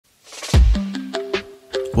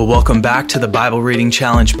Well, welcome back to the Bible Reading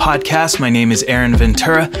Challenge podcast. My name is Aaron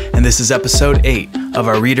Ventura, and this is episode 8 of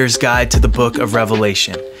our Reader's Guide to the Book of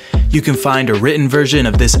Revelation. You can find a written version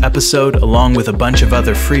of this episode along with a bunch of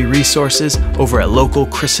other free resources over at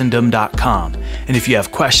localchristendom.com. And if you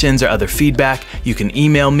have questions or other feedback, you can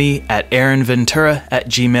email me at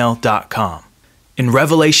aaronventura@gmail.com. In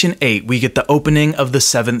Revelation 8, we get the opening of the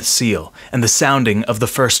seventh seal and the sounding of the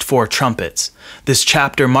first 4 trumpets. This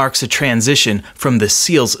chapter marks a transition from the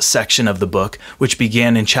seals section of the book, which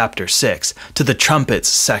began in chapter 6, to the trumpets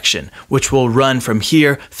section, which will run from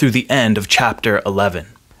here through the end of chapter 11.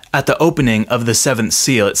 At the opening of the seventh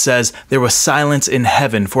seal, it says, "There was silence in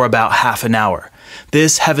heaven for about half an hour."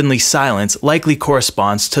 This heavenly silence likely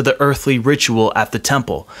corresponds to the earthly ritual at the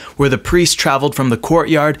temple, where the priest traveled from the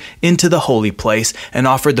courtyard into the holy place and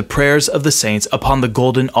offered the prayers of the saints upon the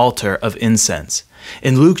golden altar of incense.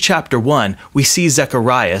 In Luke chapter 1, we see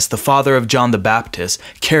Zacharias, the father of John the Baptist,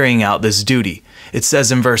 carrying out this duty. It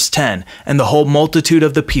says in verse 10, "And the whole multitude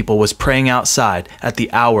of the people was praying outside at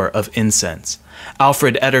the hour of incense."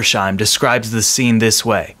 Alfred Edersheim describes the scene this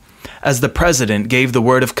way. "As the president gave the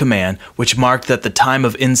word of command, which marked that the time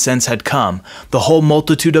of incense had come, the whole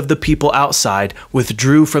multitude of the people outside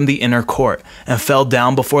withdrew from the inner court and fell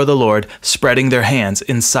down before the Lord, spreading their hands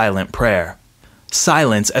in silent prayer."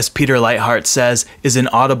 Silence, as Peter Leithart says, is an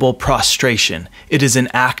audible prostration. It is an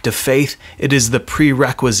act of faith. It is the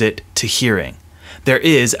prerequisite to hearing. There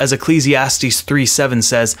is, as Ecclesiastes 3:7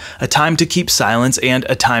 says, a time to keep silence and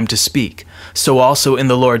a time to speak. So also in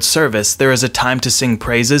the Lord's service, there is a time to sing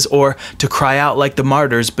praises or to cry out like the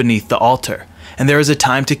martyrs beneath the altar. And there is a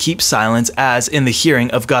time to keep silence as in the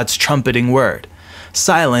hearing of God's trumpeting word.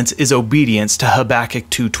 Silence is obedience to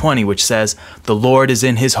Habakkuk 2:20, which says, "The Lord is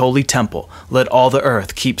in his holy temple. Let all the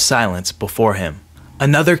earth keep silence before him."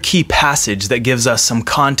 Another key passage that gives us some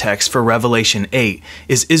context for Revelation 8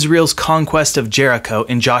 is Israel's conquest of Jericho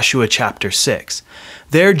in Joshua chapter 6.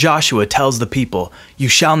 There Joshua tells the people, "You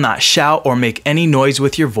shall not shout or make any noise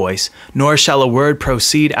with your voice, nor shall a word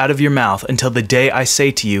proceed out of your mouth until the day I say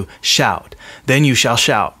to you, shout. Then you shall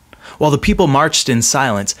shout." While the people marched in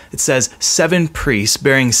silence, it says 7 priests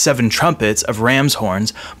bearing 7 trumpets of ram's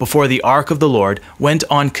horns before the ark of the Lord went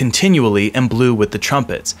on continually and blew with the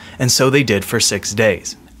trumpets, and so they did for 6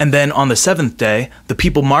 days. And then on the 7th day, the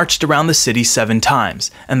people marched around the city 7 times,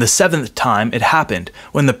 and the 7th time it happened,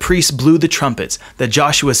 when the priests blew the trumpets, that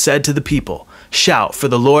Joshua said to the people, "Shout, for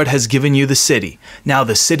the Lord has given you the city. Now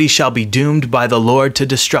the city shall be doomed by the Lord to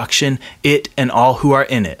destruction, it and all who are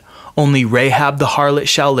in it. Only Rahab the harlot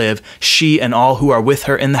shall live, she and all who are with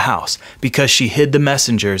her in the house, because she hid the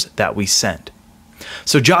messengers that we sent."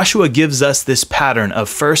 So Joshua gives us this pattern of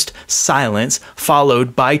first silence,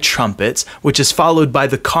 followed by trumpets, which is followed by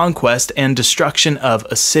the conquest and destruction of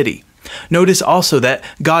a city. Notice also that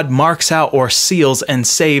God marks out or seals and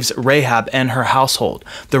saves Rahab and her household.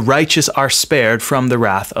 The righteous are spared from the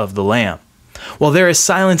wrath of the Lamb. While there is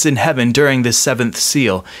silence in heaven during this 7th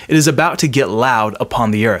seal, it is about to get loud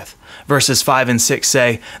upon the earth. Verses 5 and 6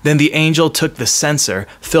 say, "Then the angel took the censer,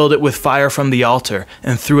 filled it with fire from the altar,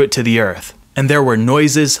 and threw it to the earth. And there were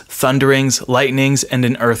noises, thunderings, lightnings, and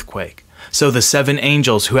an earthquake. So the 7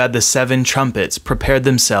 angels who had the 7 trumpets prepared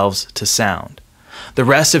themselves to sound." The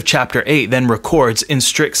rest of chapter 8 then records in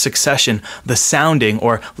strict succession the sounding,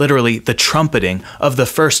 or literally the trumpeting, of the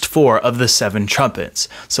first 4 of the 7 trumpets.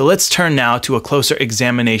 So let's turn now to a closer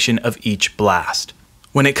examination of each blast.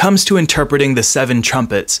 When it comes to interpreting the 7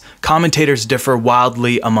 trumpets, commentators differ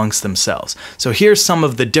wildly amongst themselves. So here's some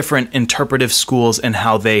of the different interpretive schools and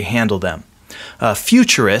how they handle them.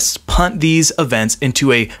 Futurists punt these events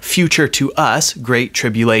into a future to us great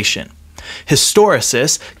tribulation.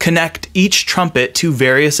 Historicists connect each trumpet to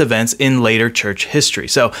various events in later church history.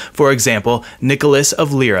 So, for example, Nicholas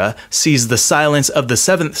of Lyra sees the silence of the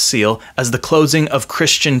 7th seal as the closing of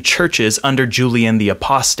Christian churches under Julian the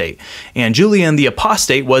Apostate. And Julian the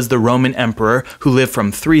Apostate was the Roman emperor who lived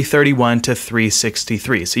from 331 to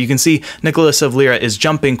 363. So you can see Nicholas of Lyra is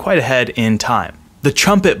jumping quite ahead in time. The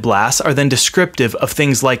trumpet blasts are then descriptive of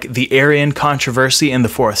things like the Arian controversy in the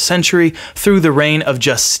 4th century through the reign of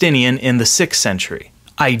Justinian in the 6th century.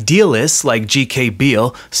 Idealists like G.K.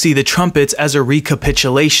 Beale see the trumpets as a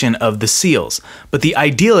recapitulation of the seals, but the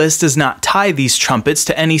idealist does not tie these trumpets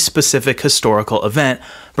to any specific historical event,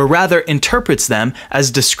 but but rather interprets them as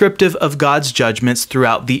descriptive of God's judgments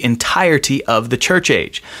throughout the entirety of the church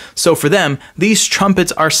age. So for them, these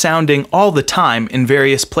trumpets are sounding all the time in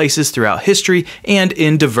various places throughout history and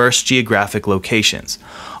in diverse geographic locations.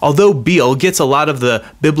 Although Beale gets a lot of the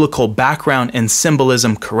biblical background and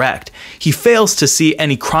symbolism correct, he fails to see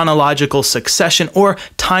any chronological succession or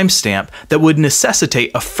timestamp that would necessitate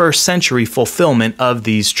a first-century fulfillment of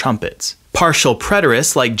these trumpets. Partial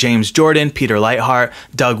preterists like James Jordan, Peter Leithart,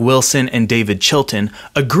 Doug Wilson, and David Chilton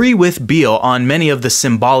agree with Beale on many of the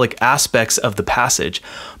symbolic aspects of the passage,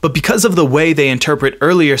 but because of the way they interpret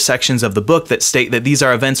earlier sections of the book that state that these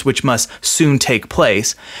are events which must soon take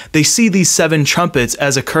place, they see these seven trumpets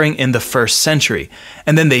as occurring in the first century,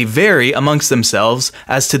 and then they vary amongst themselves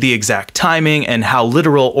as to the exact timing and how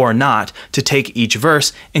literal or not to take each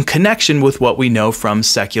verse in connection with what we know from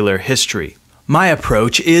secular history. My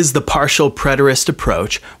approach is the partial preterist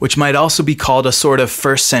approach, which might also be called a sort of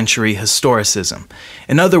first-century historicism.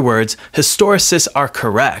 In other words, historicists are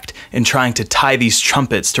correct in trying to tie these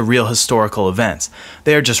trumpets to real historical events.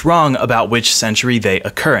 They are just wrong about which century they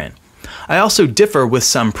occur in. I also differ with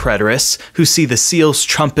some preterists who see the seals,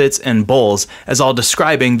 trumpets, and bowls as all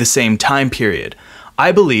describing the same time period.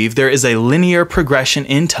 I believe there is a linear progression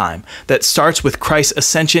in time that starts with Christ's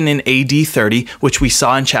ascension in AD 30, which we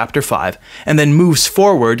saw in chapter 5, and then moves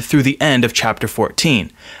forward through the end of chapter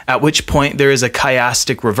 14, at which point there is a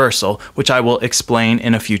chiastic reversal, which I will explain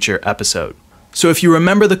in a future episode. So if you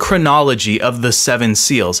remember the chronology of the seven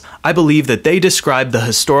seals, I believe that they describe the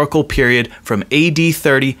historical period from AD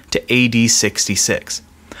 30 to AD 66.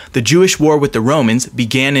 The Jewish war with the Romans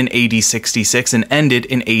began in AD 66 and ended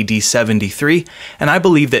in AD 73, and I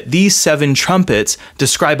believe that these seven trumpets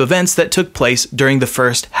describe events that took place during the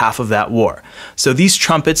first half of that war. So these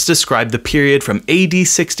trumpets describe the period from AD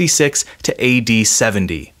 66 to AD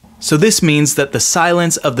 70. So this means that the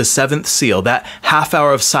silence of the seventh seal, that half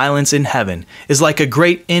hour of silence in heaven, is like a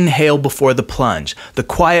great inhale before the plunge, the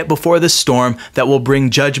quiet before the storm that will bring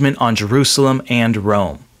judgment on Jerusalem and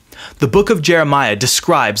Rome. The book of Jeremiah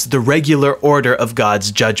describes the regular order of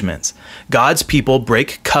God's judgments. God's people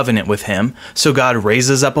break covenant with him, so God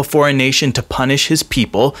raises up a foreign nation to punish his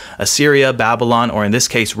people, Assyria, Babylon, or in this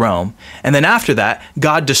case Rome, and then after that,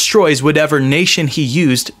 God destroys whatever nation he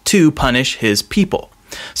used to punish his people.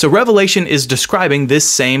 So Revelation is describing this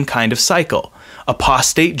same kind of cycle.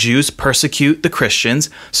 Apostate Jews persecute the Christians,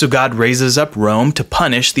 so God raises up Rome to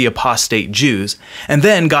punish the apostate Jews, and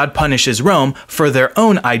then God punishes Rome for their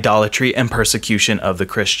own idolatry and persecution of the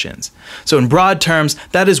Christians. So in broad terms,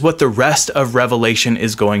 that is what the rest of Revelation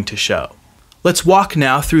is going to show. Let's walk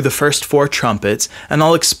now through the first four trumpets, and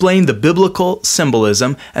I'll explain the biblical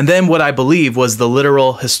symbolism and then what I believe was the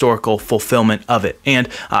literal historical fulfillment of it. And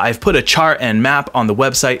I've put a chart and map on the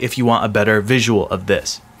website if you want a better visual of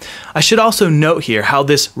this. I should also note here how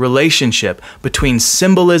this relationship between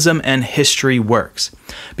symbolism and history works,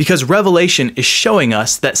 because Revelation is showing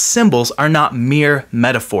us that symbols are not mere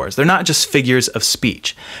metaphors. They're not just figures of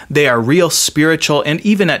speech. They are real spiritual and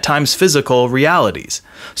even at times physical realities.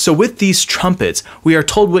 So with these trumpets, we are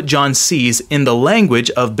told what John sees in the language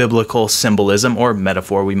of biblical symbolism, or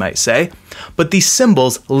metaphor we might say, but these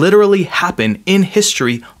symbols literally happen in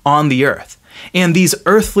history on the earth. And these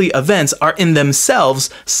earthly events are in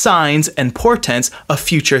themselves signs and portents of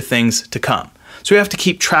future things to come. So we have to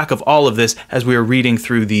keep track of all of this as we are reading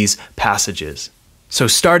through these passages. So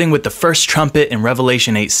starting with the first trumpet in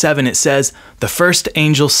Revelation 8:7, it says, "The first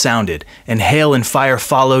angel sounded, and hail and fire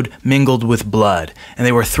followed, mingled with blood, and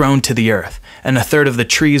they were thrown to the earth, and a third of the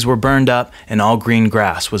trees were burned up, and all green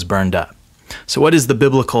grass was burned up." So what is the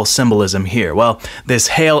biblical symbolism here? Well, this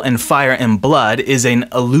hail and fire and blood is an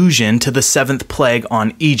allusion to the seventh plague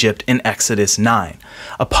on Egypt in Exodus 9.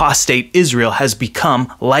 Apostate Israel has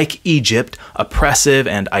become, like Egypt, oppressive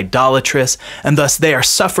and idolatrous, and thus they are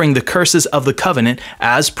suffering the curses of the covenant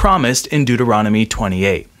as promised in Deuteronomy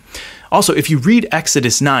 28. Also, if you read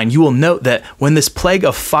Exodus 9, you will note that when this plague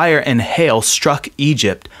of fire and hail struck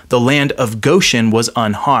Egypt, the land of Goshen was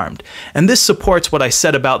unharmed. And this supports what I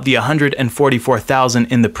said about the 144,000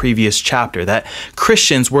 in the previous chapter, that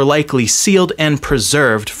Christians were likely sealed and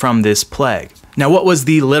preserved from this plague. Now, what was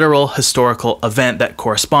the literal historical event that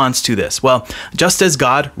corresponds to this? Well, just as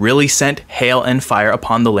God really sent hail and fire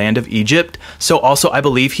upon the land of Egypt, so also I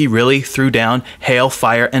believe he really threw down hail,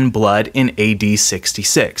 fire, and blood in AD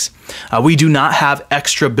 66. We do not have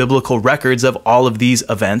extra biblical records of all of these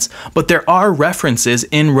events, but there are references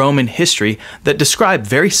in Roman history that describe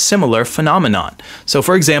very similar phenomenon. So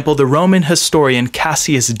for example, the Roman historian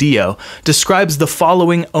Cassius Dio describes the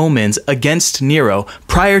following omens against Nero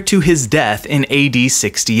prior to his death in AD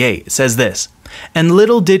 68. It says this: And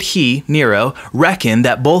little did he, Nero, reckon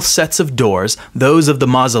that both sets of doors, those of the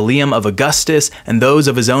mausoleum of Augustus and those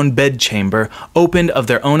of his own bedchamber, opened of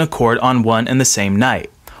their own accord on one and the same night.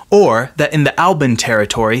 Or that in the Alban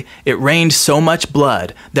territory it rained so much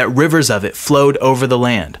blood that rivers of it flowed over the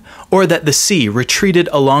land. Or that the sea retreated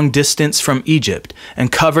a long distance from Egypt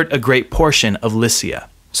and covered a great portion of Lycia.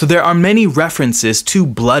 So there are many references to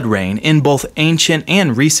blood rain in both ancient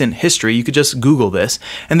and recent history. You could just Google this,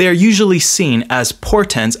 and they are usually seen as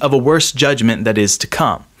portents of a worse judgment that is to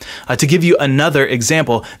come. To give you another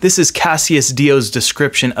example, this is Cassius Dio's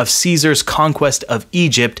description of Caesar's conquest of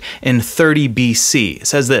Egypt in 30 BC. It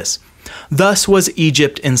says this: "Thus was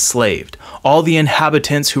Egypt enslaved. All the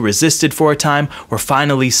inhabitants who resisted for a time were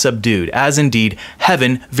finally subdued, as indeed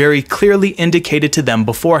heaven very clearly indicated to them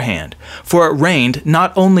beforehand. For it rained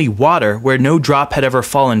not only water where no drop had ever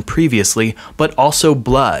fallen previously, but also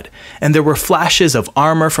blood. And there were flashes of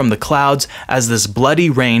armor from the clouds as this bloody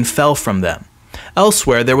rain fell from them.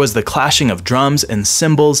 Elsewhere there was the clashing of drums and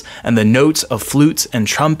cymbals, and the notes of flutes and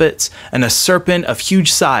trumpets, and a serpent of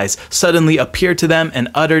huge size suddenly appeared to them and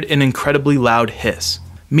uttered an incredibly loud hiss.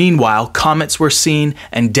 Meanwhile comets were seen,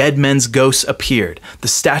 and dead men's ghosts appeared. The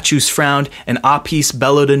statues frowned, and Apis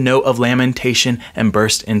bellowed a note of lamentation and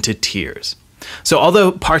burst into tears." So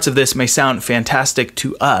although parts of this may sound fantastic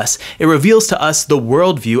to us, it reveals to us the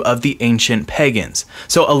worldview of the ancient pagans.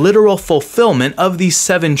 So a literal fulfillment of these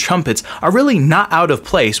 7 trumpets are really not out of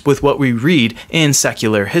place with what we read in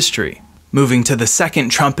secular history. Moving to the second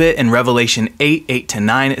trumpet in Revelation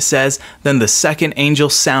 8:8-9, it says, "Then the second angel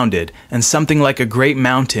sounded, and something like a great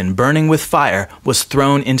mountain burning with fire was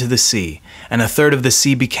thrown into the sea. And a third of the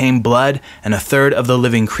sea became blood, and a third of the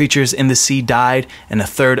living creatures in the sea died, and a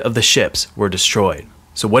third of the ships were destroyed."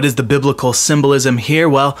 So what is the biblical symbolism here?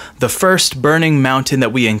 Well, the first burning mountain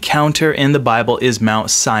that we encounter in the Bible is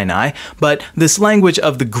Mount Sinai, but this language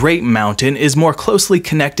of the great mountain is more closely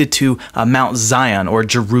connected to Mount Zion or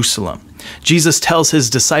Jerusalem. Jesus tells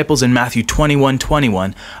his disciples in Matthew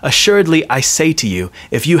 21:21, "Assuredly I say to you,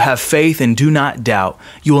 if you have faith and do not doubt,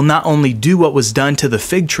 you will not only do what was done to the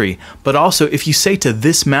fig tree, but also if you say to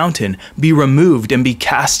this mountain, be removed and be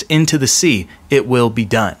cast into the sea, it will be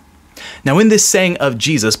done." Now in this saying of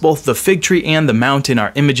Jesus, both the fig tree and the mountain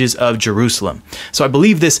are images of Jerusalem. So I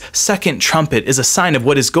believe this second trumpet is a sign of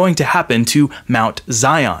what is going to happen to Mount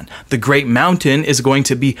Zion. The great mountain is going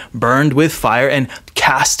to be burned with fire and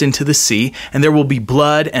cast into the sea, and there will be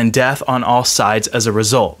blood and death on all sides as a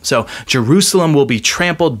result. So Jerusalem will be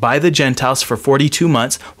trampled by the Gentiles for 42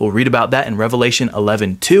 months. We'll read about that in Revelation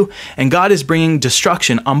 11:2. And God is bringing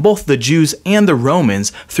destruction on both the Jews and the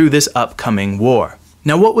Romans through this upcoming war.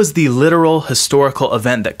 Now, what was the literal historical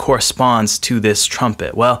event that corresponds to this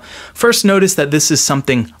trumpet? Well, first notice that this is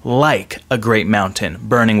something like a great mountain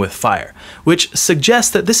burning with fire, which suggests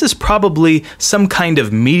that this is probably some kind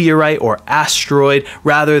of meteorite or asteroid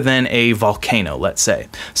rather than a volcano, let's say.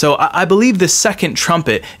 So I believe this second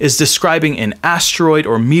trumpet is describing an asteroid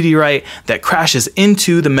or meteorite that crashes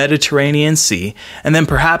into the Mediterranean Sea, and then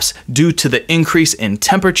perhaps due to the increase in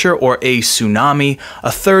temperature or a tsunami,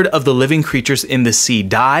 a third of the living creatures in the sea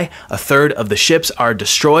die, a third of the ships are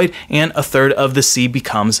destroyed, and a third of the sea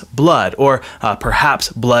becomes blood, or perhaps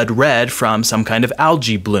blood red from some kind of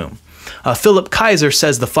algae bloom. Philip Kaiser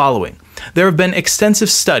says the following: "There have been extensive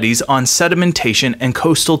studies on sedimentation and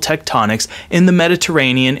coastal tectonics in the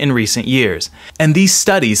Mediterranean in recent years, and these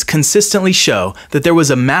studies consistently show that there was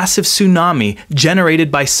a massive tsunami generated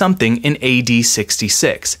by something in AD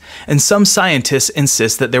 66, and some scientists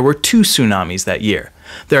insist that there were 2 tsunamis that year.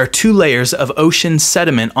 There are 2 layers of ocean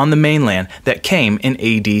sediment on the mainland that came in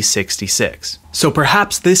AD 66. So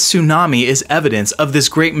perhaps this tsunami is evidence of this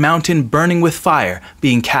great mountain burning with fire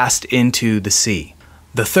being cast into the sea.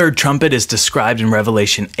 The third trumpet is described in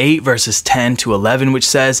Revelation 8 verses 10 to 11, which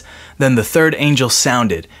says, "Then the third angel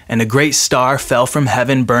sounded, and a great star fell from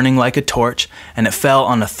heaven burning like a torch, and it fell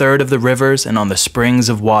on a third of the rivers and on the springs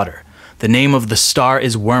of water. The name of the star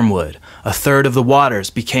is Wormwood. A third of the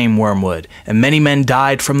waters became wormwood, and many men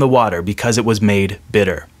died from the water because it was made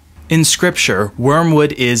bitter." In Scripture,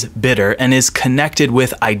 wormwood is bitter and is connected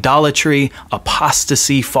with idolatry,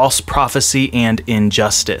 apostasy, false prophecy, and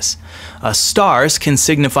injustice. Stars can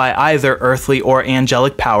signify either earthly or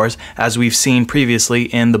angelic powers, as we've seen previously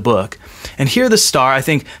in the book. And here the star, I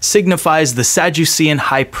think, signifies the Sadducean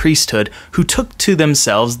high priesthood who took to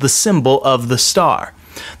themselves the symbol of the star.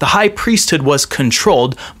 The high priesthood was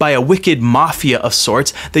controlled by a wicked mafia of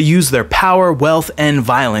sorts that used their power, wealth, and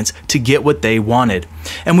violence to get what they wanted.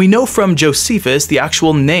 And we know from Josephus the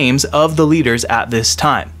actual names of the leaders at this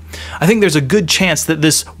time. I think there's a good chance that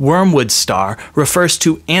this wormwood star refers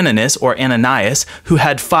to Ananias, who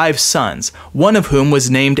had 5 sons, one of whom was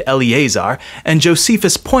named Eleazar, and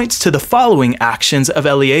Josephus points to the following actions of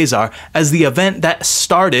Eleazar as the event that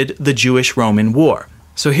started the Jewish-Roman War.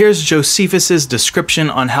 So here's Josephus's description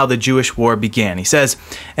on how the Jewish war began. He says,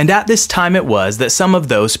 "And at this time it was that some of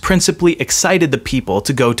those principally excited the people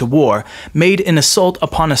to go to war made an assault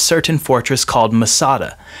upon a certain fortress called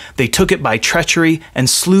Masada. They took it by treachery and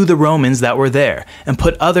slew the Romans that were there, and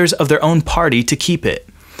put others of their own party to keep it.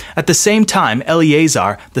 At the same time,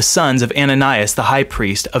 Eleazar, the sons of Ananias the high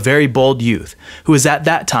priest, a very bold youth, who was at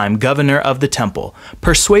that time governor of the temple,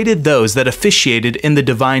 persuaded those that officiated in the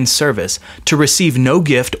divine service to receive no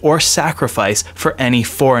gift or sacrifice for any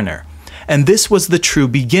foreigner. And this was the true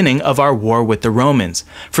beginning of our war with the Romans,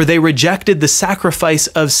 for they rejected the sacrifice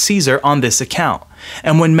of Caesar on this account.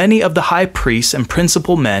 And when many of the high priests and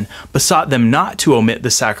principal men besought them not to omit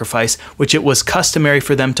the sacrifice which it was customary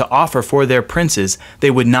for them to offer for their princes,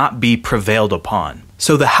 they would not be prevailed upon."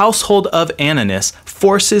 So the household of Ananias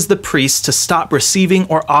forces the priests to stop receiving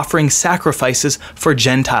or offering sacrifices for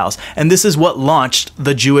Gentiles. And this is what launched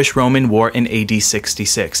the Jewish-Roman War in AD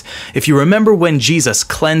 66. If you remember when Jesus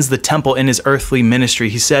cleansed the temple in his earthly ministry,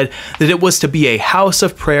 he said that it was to be a house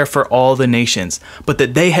of prayer for all the nations, but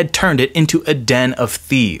that they had turned it into a den of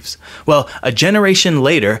thieves. Well, a generation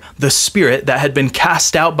later, the spirit that had been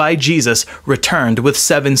cast out by Jesus returned with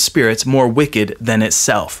 7 spirits more wicked than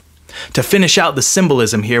itself. To finish out the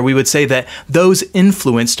symbolism here, we would say that those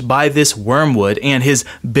influenced by this wormwood and his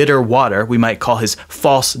bitter water, we might call his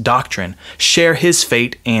false doctrine, share his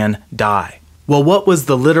fate and die. Well, what was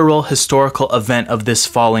the literal historical event of this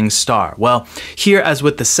falling star? Well, here as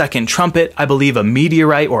with the second trumpet, I believe a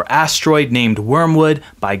meteorite or asteroid named Wormwood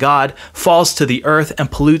by God falls to the earth and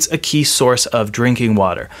pollutes a key source of drinking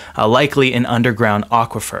water, likely an underground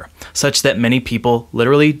aquifer, such that many people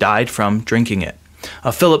literally died from drinking it.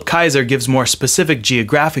 Philip Kaiser gives more specific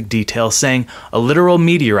geographic details, saying a literal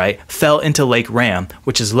meteorite fell into Lake Ram,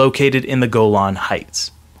 which is located in the Golan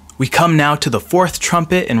Heights. We come now to the 4th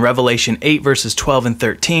trumpet in Revelation 8 verses 12 and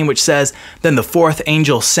 13, which says, "Then the 4th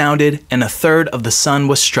angel sounded, and a third of the sun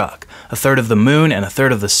was struck, a third of the moon, and a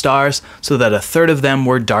third of the stars, so that a third of them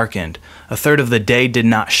were darkened. A third of the day did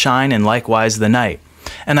not shine, and likewise the night.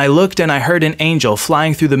 And I looked, and I heard an angel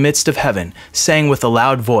flying through the midst of heaven, saying with a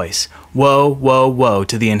loud voice, Woe, woe, woe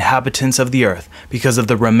to the inhabitants of the earth, because of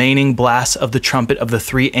the remaining blasts of the trumpet of the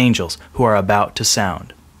 3 angels who are about to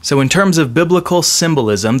sound." So in terms of biblical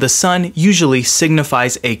symbolism, the sun usually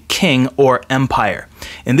signifies a king or empire.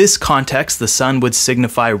 In this context, the sun would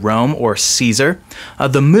signify Rome or Caesar.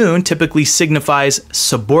 The moon typically signifies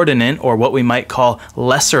subordinate, or what we might call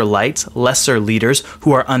lesser lights, lesser leaders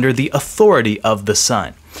who are under the authority of the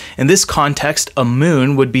sun. In this context, a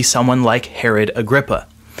moon would be someone like Herod Agrippa.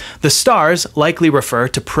 The stars likely refer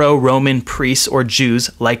to pro-Roman priests or Jews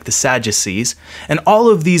like the Sadducees, and all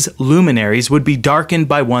of these luminaries would be darkened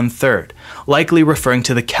by 1/3, likely referring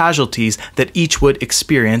to the casualties that each would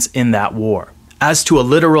experience in that war. As to a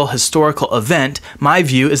literal historical event, my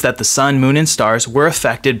view is that the sun, moon, and stars were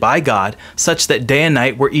affected by God such that day and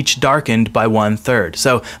night were each darkened by 1/3.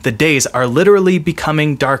 So the days are literally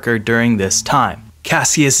becoming darker during this time.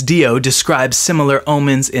 Cassius Dio describes similar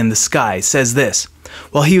omens in the sky, says this,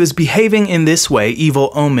 "While he was behaving in this way,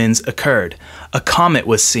 evil omens occurred. A comet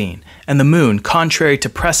was seen, and the moon, contrary to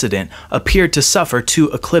precedent, appeared to suffer 2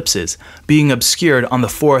 eclipses, being obscured on the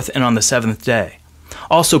 4th and on the 7th day.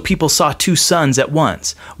 Also people saw 2 suns at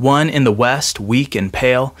once, one in the west, weak and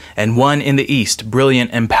pale, and one in the east,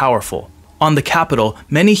 brilliant and powerful. On the Capitol,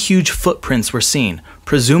 many huge footprints were seen,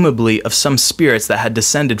 presumably of some spirits that had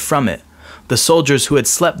descended from it. The soldiers who had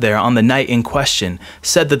slept there on the night in question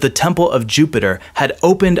said that the temple of Jupiter had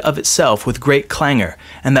opened of itself with great clangor,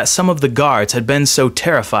 and that some of the guards had been so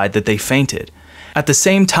terrified that they fainted. At the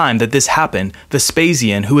same time that this happened,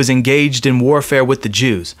 Vespasian, who was engaged in warfare with the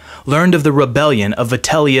Jews, learned of the rebellion of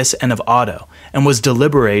Vitellius and of Otto, and was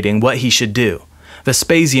deliberating what he should do.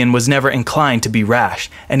 Vespasian was never inclined to be rash,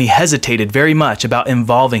 and he hesitated very much about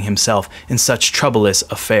involving himself in such troublous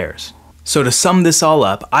affairs." So to sum this all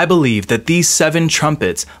up, I believe that these 7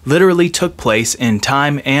 trumpets literally took place in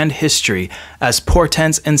time and history as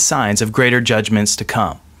portents and signs of greater judgments to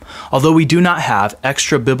come. Although we do not have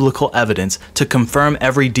extra biblical evidence to confirm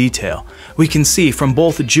every detail, we can see from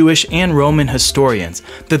both Jewish and Roman historians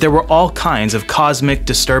that there were all kinds of cosmic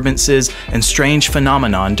disturbances and strange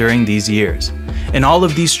phenomenon during these years. In all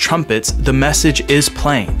of these trumpets, the message is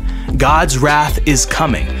plain. God's wrath is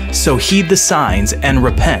coming, so heed the signs and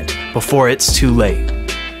repent before it's too late.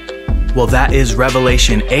 Well, that is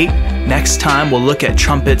Revelation 8. Next time, we'll look at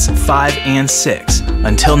trumpets 5 and 6.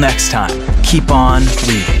 Until next time, keep on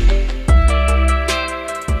reading.